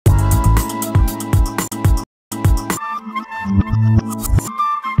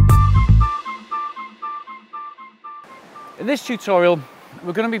this tutorial,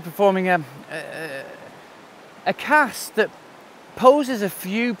 we're going to be performing a cast that poses a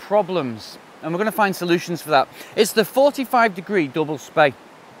few problems, and we're going to find solutions for that. It's the 45-degree double spey.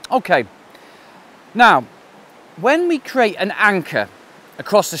 Okay, now, when we create an anchor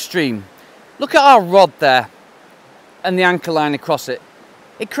across the stream, look at our rod there and the anchor line across it.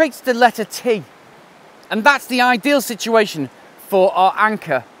 It creates the letter T, and that's the ideal situation for our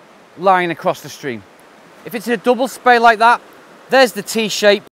anchor lying across the stream. If it's a double spey like that, there's the T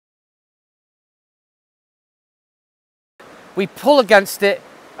shape. We pull against it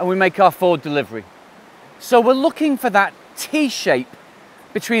and we make our forward delivery. So we're looking for that T shape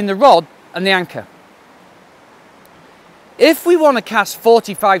between the rod and the anchor. If we want to cast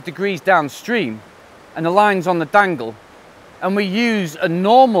 45 degrees downstream and the line's on the dangle, and we use a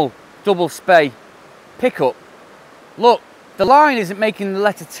normal double spey pickup, look, the line isn't making the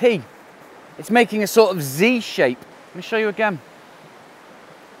letter T. It's making a sort of Z shape. Let me show you again.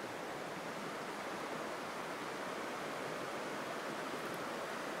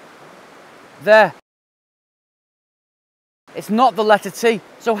 There. It's not the letter T.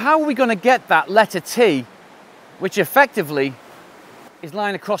 So how are we going to get that letter T, which effectively is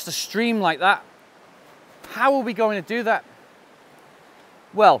lying across the stream like that? How are we going to do that?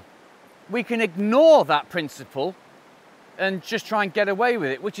 Well, we can ignore that principle and just try and get away with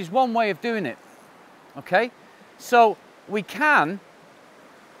it, which is one way of doing it. Okay? So we can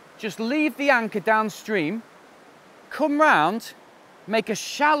just leave the anchor downstream, come round, make a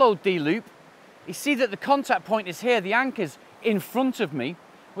shallow D-loop. You see that the contact point is here, the anchor's in front of me,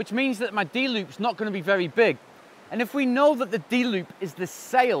 which means that my D-loop's not going to be very big. And if we know that the D-loop is the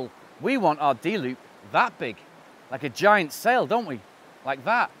sail, we want our D-loop that big, like a giant sail, don't we? Like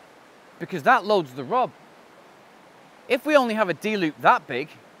that, because that loads the rod. If we only have a D-loop that big,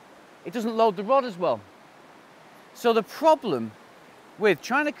 it doesn't load the rod as well. So the problem with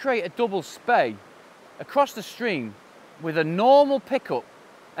trying to create a double spey across the stream with a normal pickup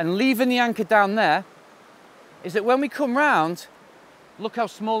and leaving the anchor down there is that when we come round, look how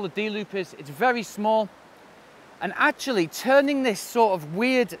small the D-loop is. It's very small. And actually turning this sort of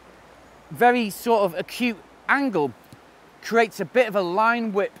weird, very sort of acute angle creates a bit of a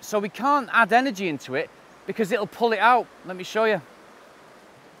line whip. So we can't add energy into it because it'll pull it out. Let me show you.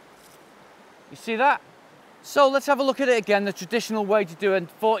 You see that? So let's have a look at it again, the traditional way to do a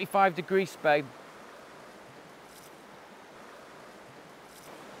 45-degree spey.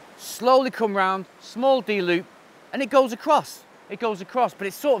 Slowly come round, small D-loop, and it goes across. It goes across, but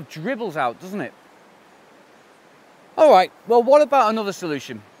it sort of dribbles out, doesn't it? All right, well, what about another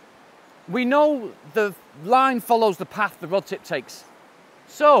solution? We know the line follows the path the rod tip takes.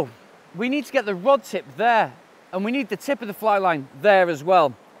 So we need to get the rod tip there, and we need the tip of the fly line there as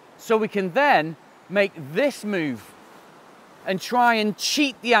well. So we can then make this move and try and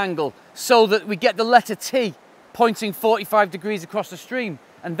cheat the angle so that we get the letter T pointing 45 degrees across the stream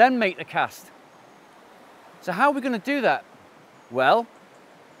and then make the cast. So how are we going to do that? Well,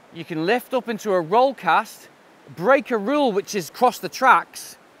 you can lift up into a roll cast, break a rule which is cross the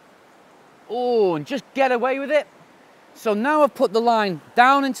tracks, and just get away with it. So now I've put the line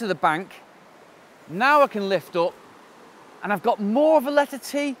down into the bank. Now I can lift up and I've got more of a letter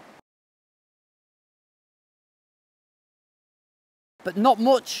T, but not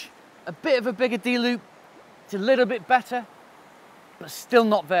much. A bit of a bigger D-loop. It's a little bit better, but still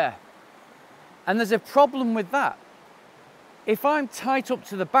not there. And there's a problem with that. If I'm tight up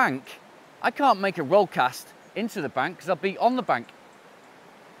to the bank, I can't make a roll cast into the bank because I'll be on the bank.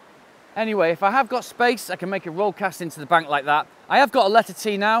 Anyway, if I have got space, I can make a roll cast into the bank like that. I have got a letter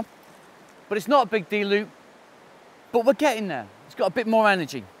T now, but it's not a big D-loop, but we're getting there. It's got a bit more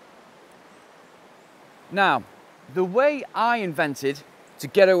energy. Now, the way I invented to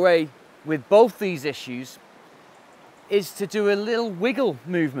get away with both these issues is to do a little wiggle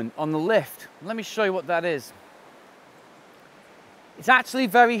movement on the lift. Let me show you what that is. It's actually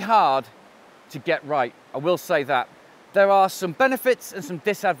very hard to get right, I will say that. There are some benefits and some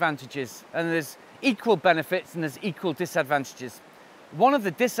disadvantages, and there's equal benefits and there's equal disadvantages. One of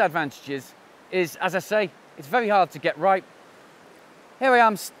the disadvantages is, as I say, it's very hard to get right. Here I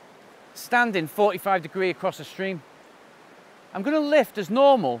am standing 45 degrees across the stream. I'm going to lift as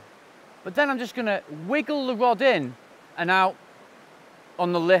normal, but then I'm just going to wiggle the rod in and out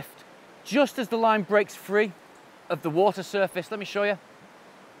on the lift just as the line breaks free of the water surface. Let me show you.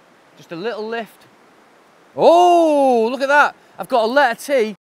 Just a little lift. Oh, look at that. I've got a letter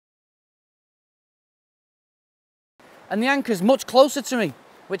T and the anchor's much closer to me,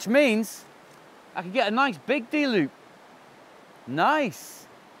 which means I can get a nice big D-loop. Nice.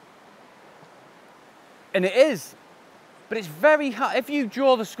 And it is. but it's very hard. If you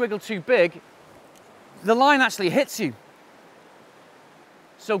draw the squiggle too big, the line actually hits you.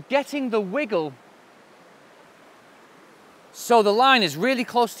 So getting the wiggle so the line is really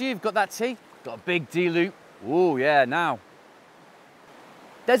close to you, you've got that T, got a big D loop. Oh yeah, now.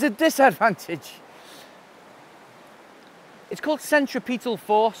 There's a disadvantage. It's called centripetal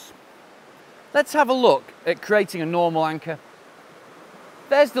force. Let's have a look at creating a normal anchor.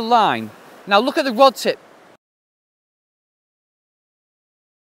 There's the line. Now look at the rod tip.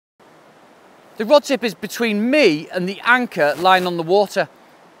 The rod tip is between me and the anchor lying on the water.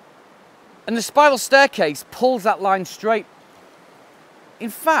 And the spiral staircase pulls that line straight. In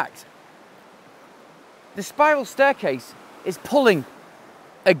fact, the spiral staircase is pulling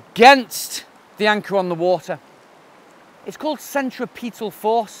against the anchor on the water. It's called centripetal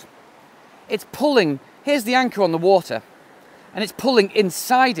force. It's pulling, here's the anchor on the water, and it's pulling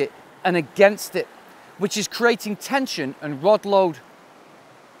inside it and against it, which is creating tension and rod load.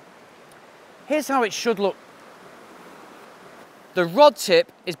 Here's how it should look. The rod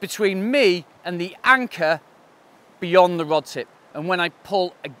tip is between me and the anchor beyond the rod tip. And when I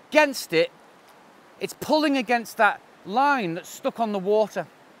pull against it, it's pulling against that line that's stuck on the water.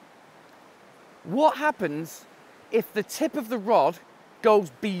 What happens if the tip of the rod goes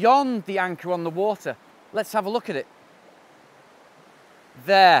beyond the anchor on the water? Let's have a look at it.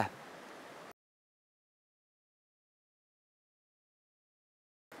 There.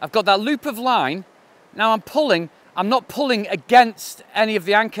 I've got that loop of line. Now I'm pulling. I'm not pulling against any of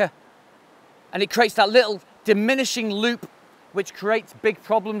the anchor. And it creates that little diminishing loop which creates big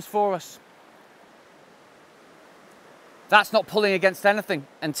problems for us. That's not pulling against anything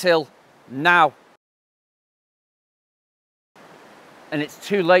until now. And it's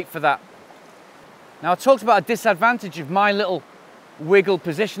too late for that. Now I talked about a disadvantage of my little wiggle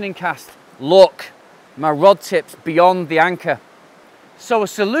positioning cast. Look, my rod tip's beyond the anchor. So a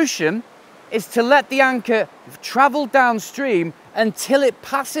solution is to let the anchor travel downstream until it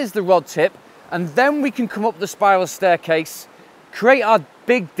passes the rod tip, and then we can come up the spiral staircase, create our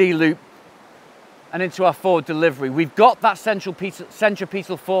big D loop, and into our forward delivery. We've got that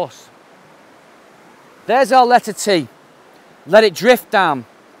centripetal force. There's our letter T. Let it drift down.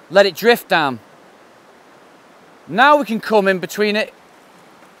 Let it drift down. Now we can come in between it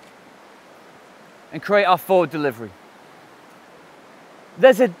and create our forward delivery.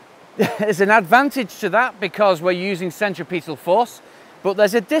 There's an advantage to that because we're using centripetal force, but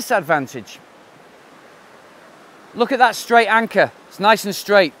there's a disadvantage. Look at that straight anchor. It's nice and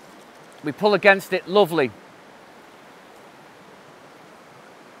straight. We pull against it, lovely.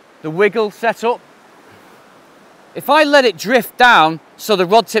 The wiggle set up. If I let it drift down so the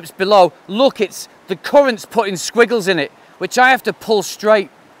rod tip's below, look, the current's putting squiggles in it, which I have to pull straight.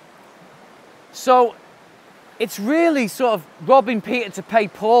 So it's really sort of robbing Peter to pay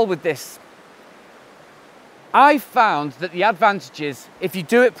Paul with this. I found that the advantages, if you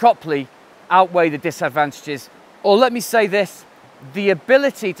do it properly, outweigh the disadvantages. Or let me say this, the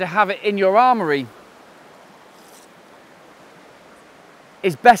ability to have it in your armory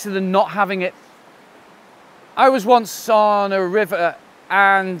is better than not having it. I was once on a river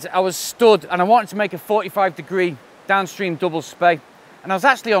and I was stood and I wanted to make a 45-degree downstream double spey. And I was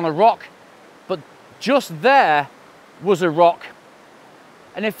actually on a rock, but just there was a rock.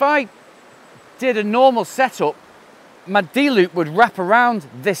 And if I did a normal setup, my D loop would wrap around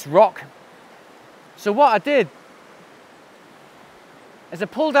this rock. So what I did is I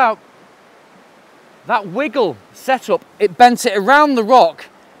pulled out that wiggle setup, it bent it around the rock.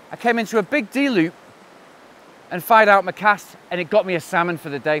 I came into a big D loop and fired out my cast, and it got me a salmon for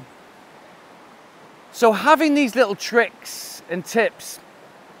the day. So having these little tricks and tips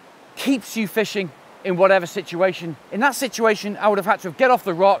keeps you fishing in whatever situation. In that situation, I would have had to get off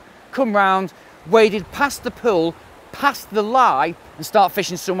the rock, come round, waded past the pool, past the lie, and start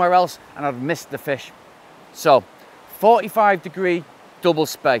fishing somewhere else, and I'd have missed the fish. So 45-degree double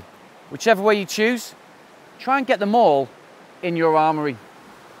spey. Whichever way you choose, try and get them all in your armory.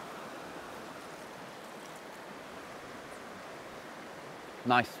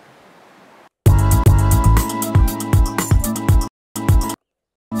 Nice.